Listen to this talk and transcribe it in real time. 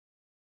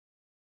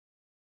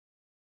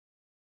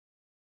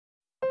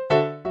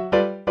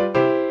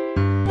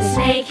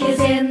snake is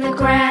in the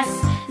grass.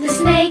 The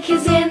snake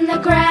is in the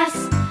grass.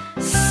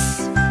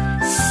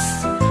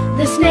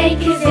 The snake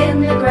is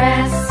in the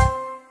grass.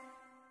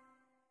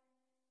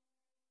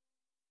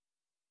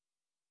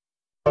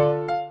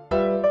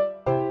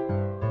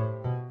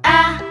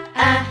 Ah,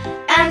 ah,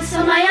 ants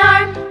on my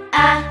arm.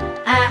 Ah,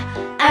 ah,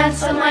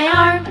 ants on my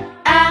arm.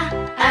 Ah,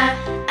 ah,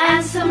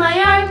 ants on my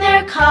arm.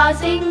 They're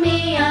causing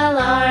me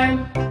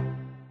alarm.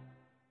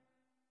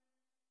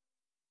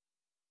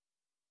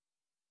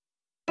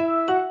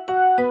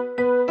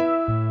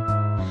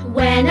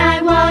 When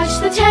I watch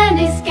the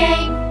tennis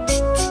game,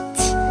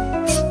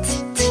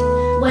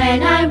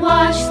 when I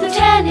watch the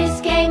tennis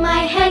game,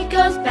 my head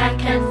goes back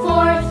and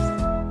forth.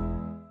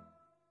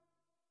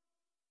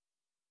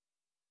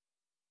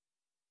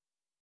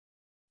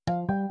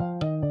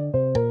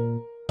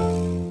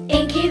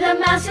 Inky the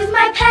mouse is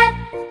my pet.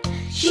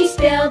 She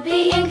spilled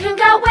the ink and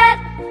got wet.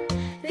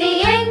 The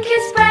ink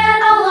is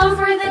spread all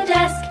over the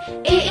desk.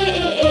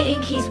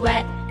 Inky's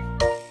wet.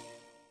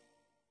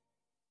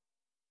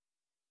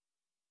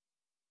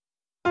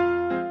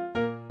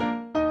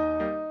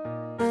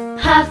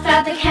 Puff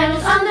out the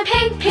candles on the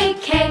pink,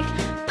 pink cake.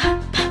 Puff,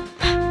 puff,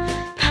 puff,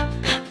 puff,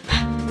 puff,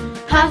 puff.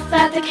 Puff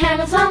out the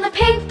candles on the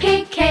pink,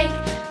 pink cake.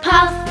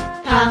 Puff,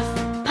 puff,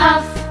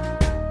 puff.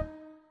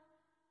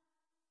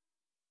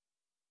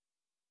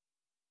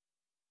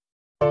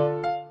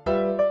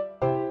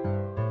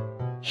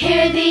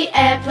 Hear the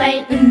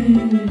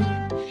airplane,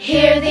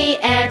 hear the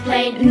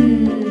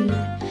airplane,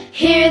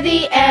 hear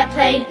the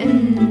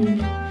airplane,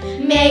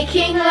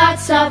 making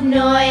lots of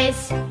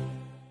noise.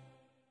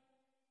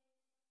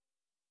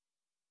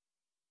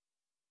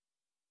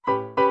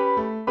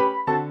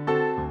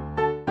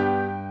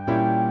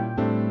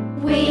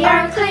 We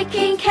are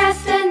clicking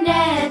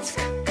castanets.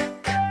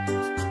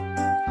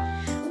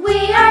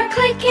 We are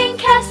clicking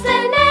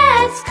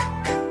castanets.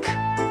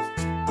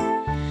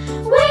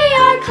 We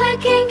are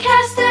clicking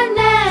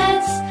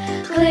castanets.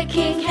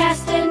 Clicking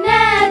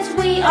castanets.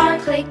 We are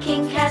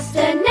clicking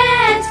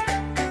castanets.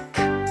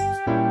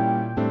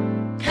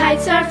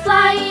 Kites are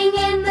flying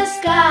in the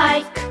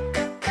sky.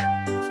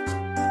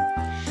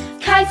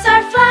 Kites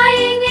are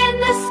flying in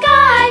the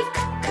sky.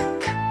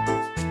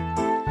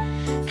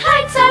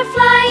 Kites are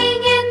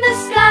flying in the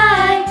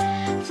sky,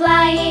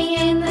 flying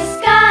in the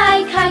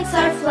sky. Kites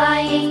are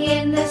flying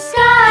in the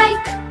sky.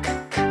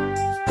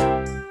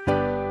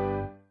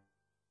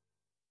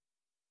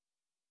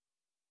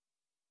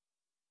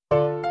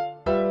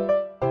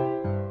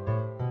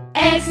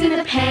 Eggs in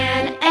the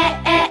pan,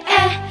 eh, eh,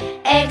 eh.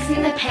 Eggs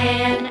in the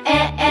pan,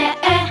 eh, eh,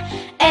 eh.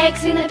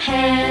 Eggs in the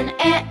pan,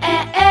 eh,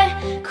 eh,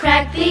 eh.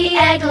 Crack the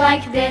egg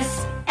like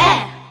this,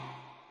 eh.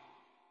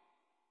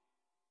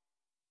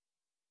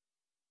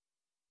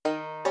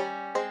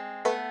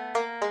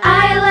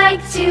 I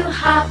like to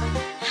hop,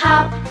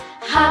 hop,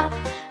 hop,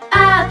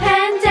 up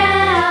and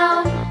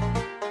down.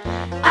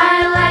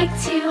 I like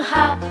to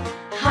hop,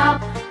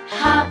 hop,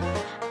 hop,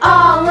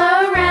 all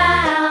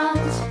around.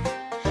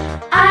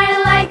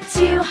 I like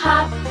to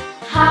hop,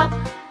 hop,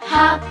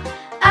 hop,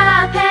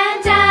 up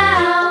and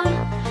down.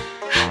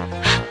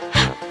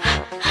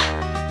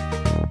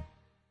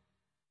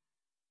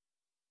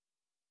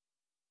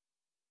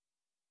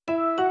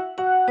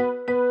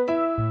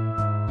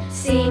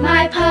 See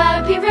my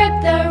puppy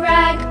rip the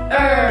rag,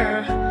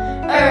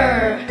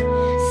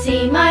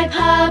 See my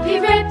puppy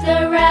rip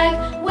the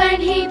rag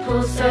when he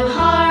pulls so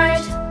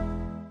hard.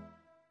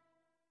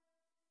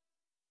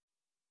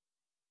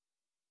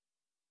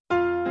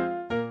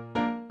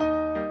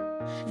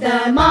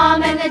 The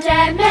mom and the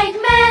dad make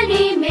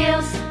many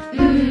meals,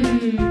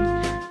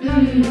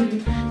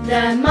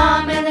 The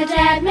mom and the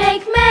dad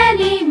make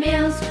many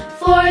meals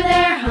for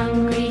their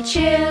hungry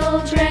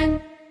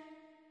children.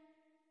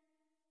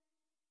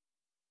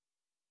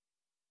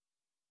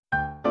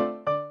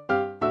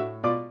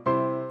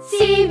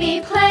 See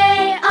me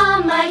play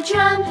on my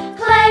drum.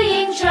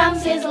 Playing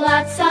drums is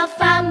lots of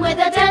fun with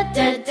a da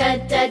da da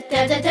da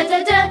da da da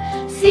da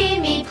da. See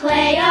me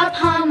play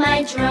upon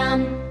my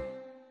drum.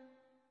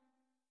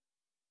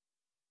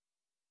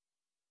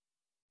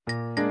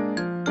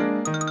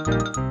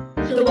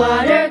 The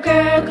water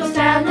gurgles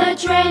down the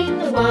drain.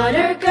 The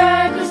water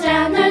gurgles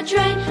down the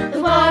drain.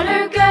 The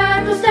water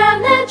gurgles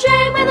down the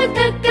drain with a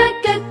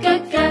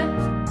g-g-g-g-g.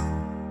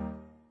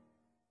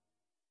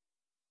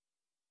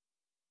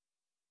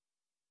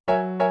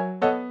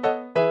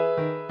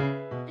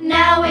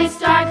 Now it's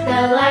dark,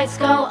 the lights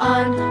go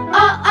on.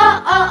 Oh, oh,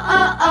 oh,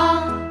 oh, oh.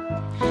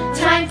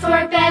 Time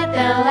for bed,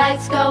 the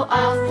lights go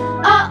off.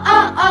 Oh,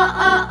 oh, oh,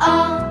 oh,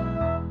 oh.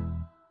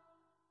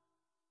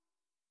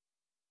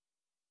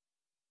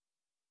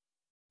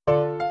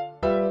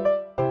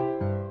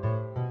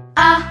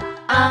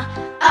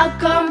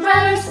 Up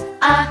umbrellas,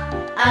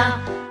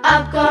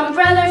 up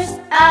umbrellas,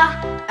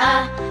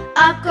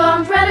 up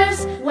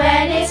umbrellas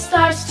when it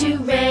starts to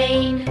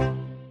rain.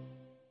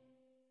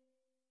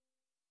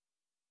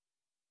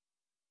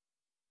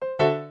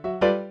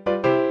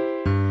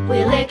 We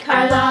lick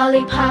our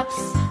lollipops,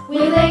 we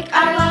lick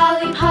our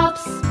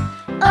lollipops.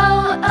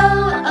 Oh,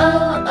 oh,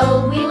 oh,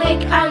 oh, we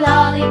lick our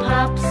lollipops.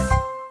 lollipops.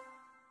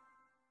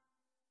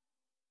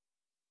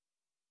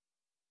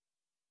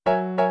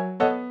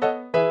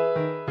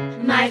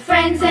 My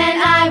friends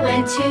and I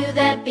went to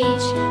the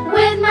beach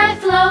with my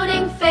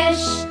floating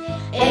fish.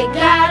 It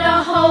got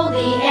a hold,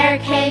 the air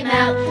came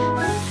out.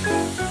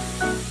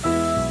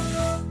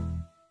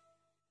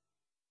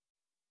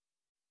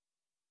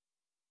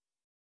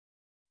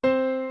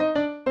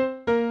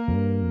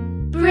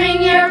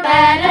 Bring your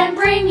bat and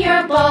bring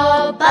your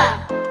ball,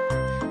 ba,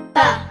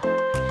 ba.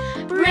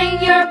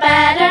 Bring your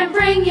bat and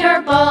bring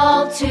your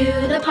ball to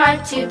the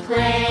park to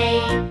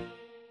play.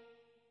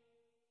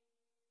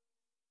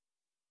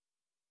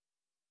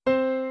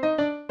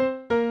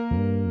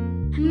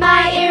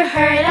 My ear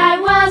hurt, I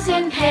was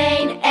in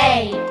pain,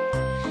 A.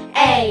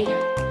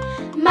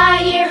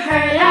 My ear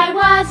hurt, I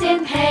was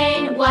in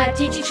pain. What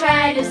did you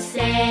try to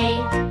say?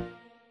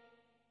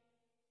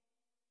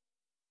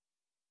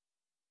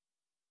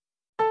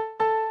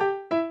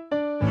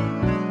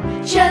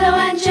 Jello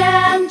and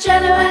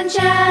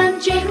jam,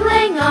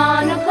 jiggling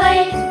on a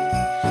plate.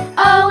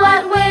 Oh,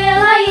 what will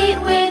I eat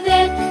with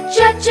it?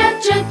 Ja.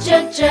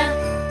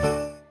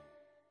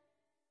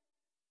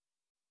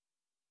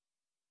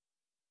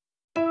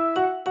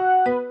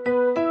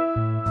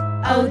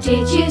 Oh,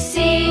 did you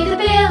see the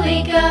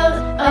billy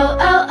goat?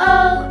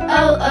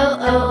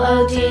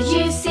 Oh, did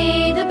you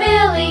see the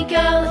billy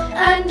goat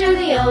under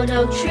the old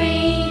oak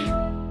tree?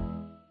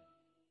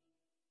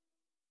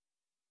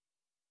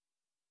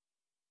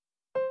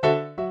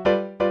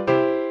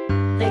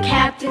 The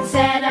captain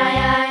said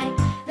aye.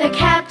 The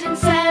captain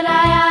said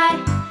aye.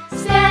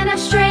 Stand up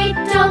straight,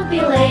 don't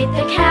be late.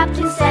 The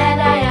captain said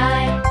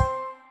aye.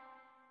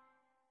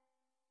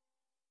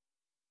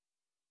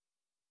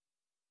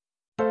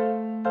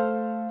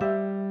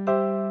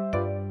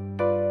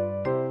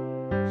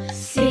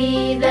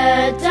 See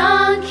the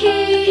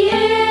donkey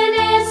in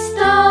his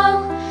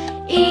stall.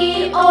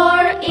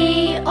 E-or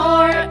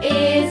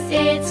is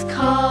its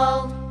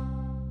call.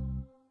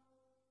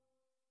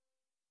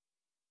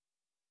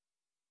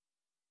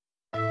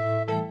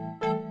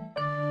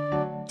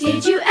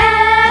 Did you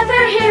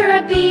ever hear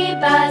a bee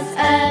buzz,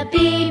 a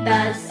bee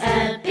buzz,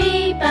 a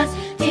bee buzz?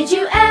 Did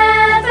you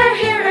ever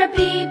hear a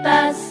bee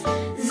buzz?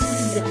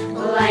 Zzz,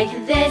 like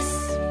this.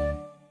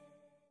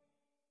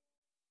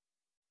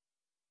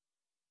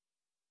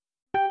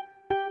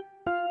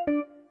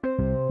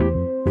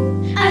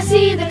 I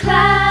see the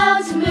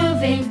clouds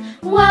moving,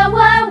 wah,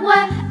 wah,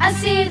 wah. I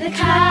see the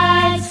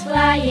kites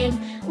flying,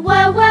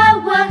 wah, wah,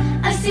 wah.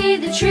 I see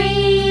the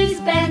trees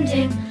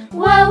bending,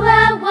 wah,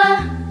 wah,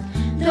 wah.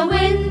 The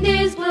wind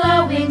is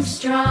blowing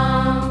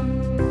strong.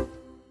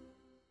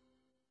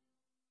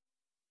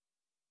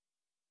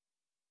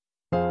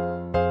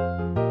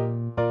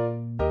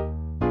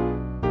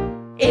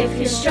 If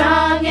you're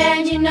strong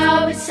and you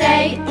know it,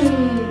 say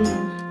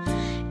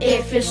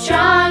If you're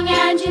strong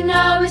and you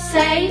know it,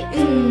 say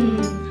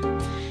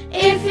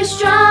If you're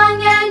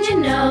strong and you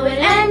know it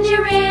and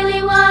you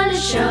really want to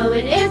show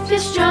it. If you're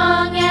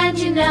strong and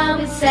you know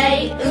it,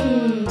 say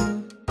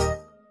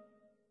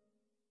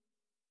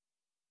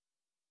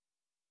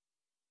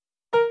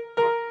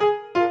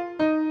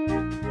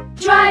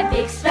Drive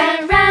Vix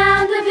van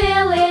round the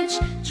village.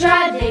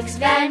 Drive Vix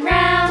van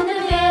round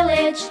the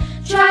village.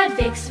 Drive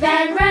Vix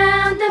van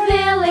round the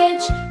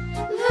village.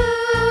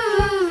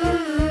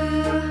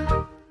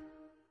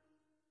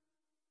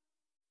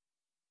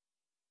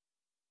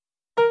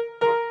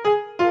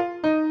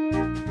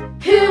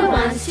 Who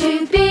wants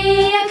to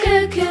be a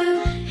cuckoo?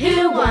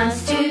 Who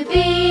wants to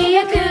be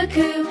a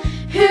cuckoo?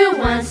 Who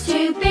wants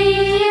to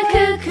be a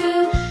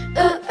cuckoo?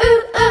 Ooh,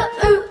 ooh, ooh,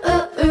 ooh,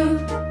 ooh, ooh.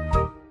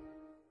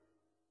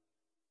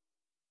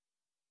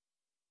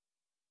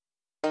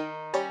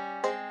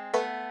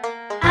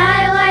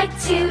 I like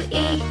to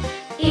eat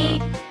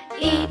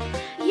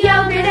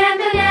yogurt and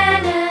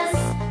bananas.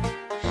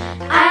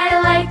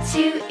 I like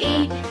to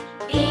eat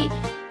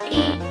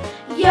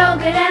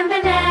yogurt and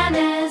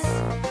bananas.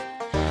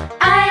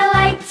 I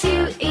like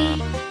to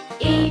eat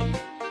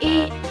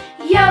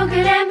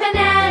yogurt and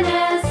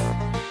bananas.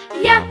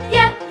 Yeah.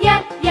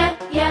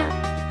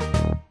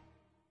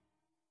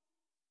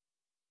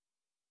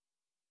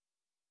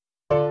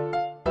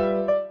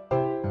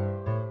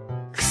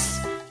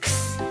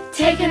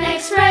 Take an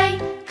X-ray.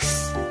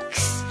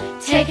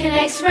 Take an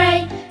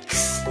X-ray.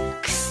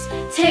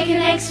 Take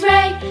an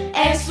X-ray.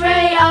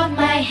 X-ray of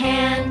my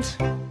hand.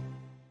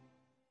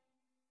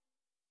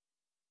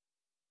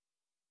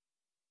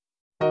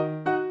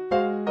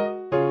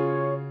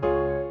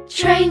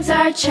 Trains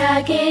are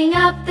chugging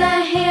up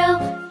the hill.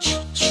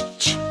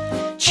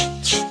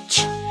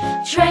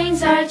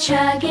 Trains are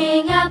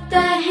chugging up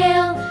the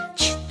hill.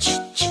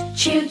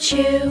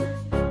 Choo-choo.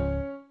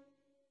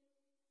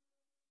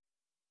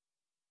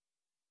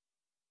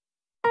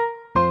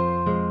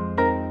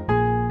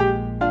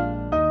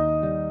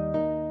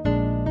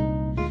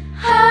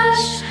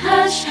 Hush,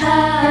 hush,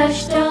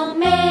 hush, don't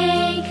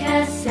make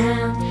a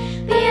sound.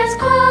 Be as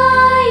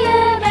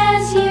quiet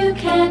as you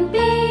can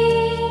be.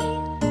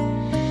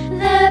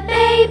 The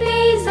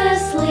baby's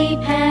asleep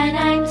and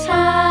I'm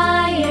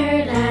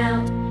tired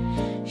out.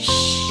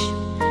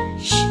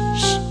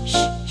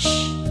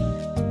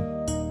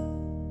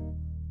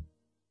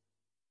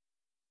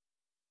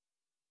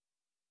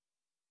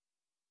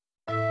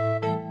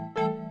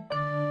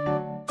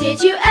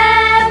 Did you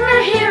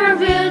ever hear a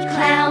rude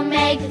clown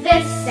make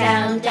this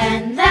sound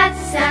and that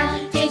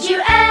sound? Did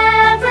you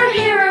ever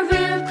hear a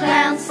rude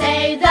clown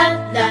say the?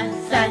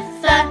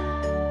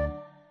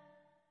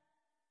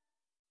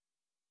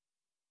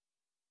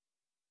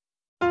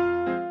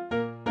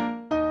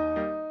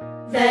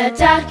 The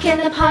duck in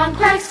the pond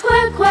quacks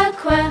quack, quack,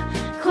 quack,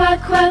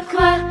 quack, quack,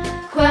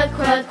 quack, quack,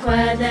 quack,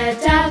 quack. The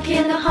duck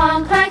in the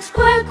pond quacks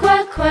quack,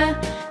 quack,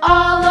 quack,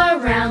 all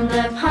around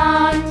the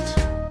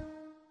pond.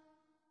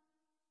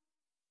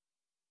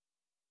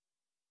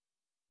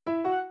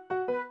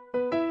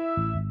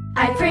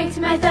 I pricked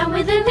my thumb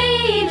with a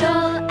needle,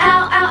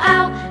 ow, ow,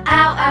 ow,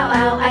 ow, ow,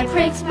 ow. I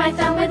pricked my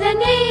thumb with a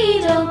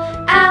needle,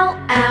 ow,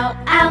 ow,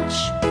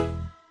 ouch.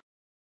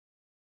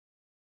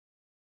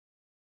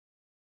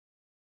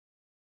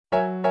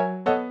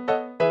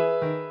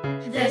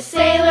 The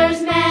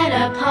sailors met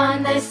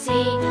upon the sea,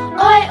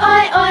 oi,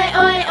 oi, oi,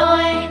 oi,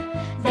 oi.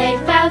 They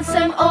found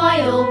some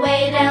oil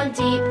way down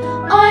deep,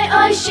 oi,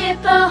 oi, ship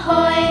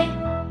ahoy.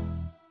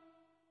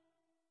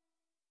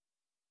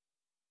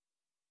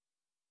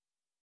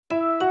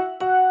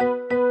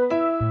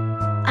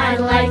 I'd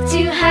like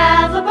to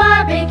have a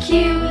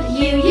barbecue,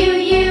 you.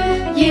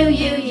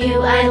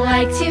 I'd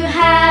like to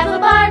have a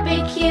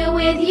barbecue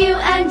with you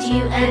and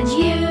you and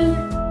you.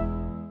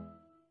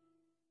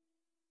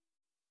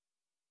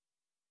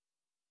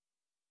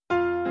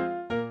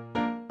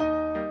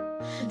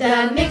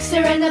 The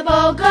mixer in the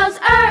bowl goes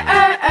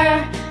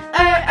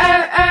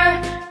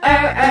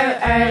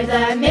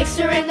The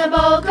mixer in the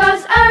bowl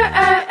goes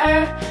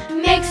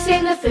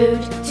mixing the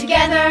food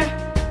together.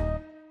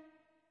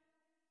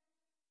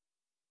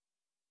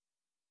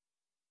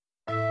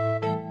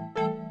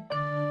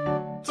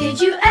 Did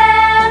you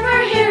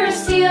ever hear a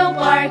seal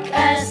bark,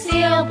 a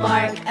seal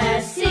bark,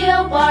 a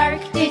seal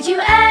bark? Did you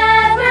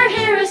ever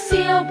hear a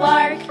seal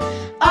bark,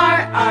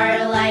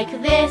 R, like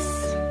this?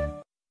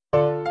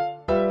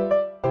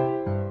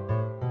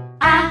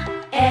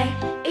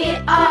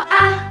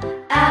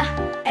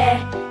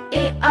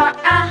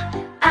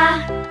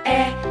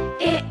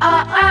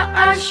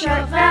 Are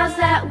short vowels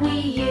that we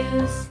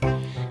use.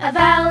 A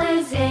vowel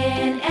is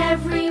in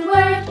every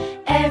word,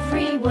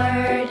 every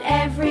word,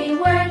 every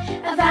word.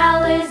 A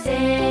vowel is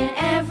in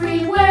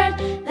every word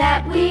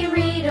that we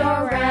read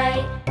or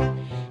write.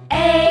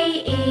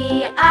 A,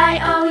 E, I,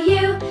 O, U.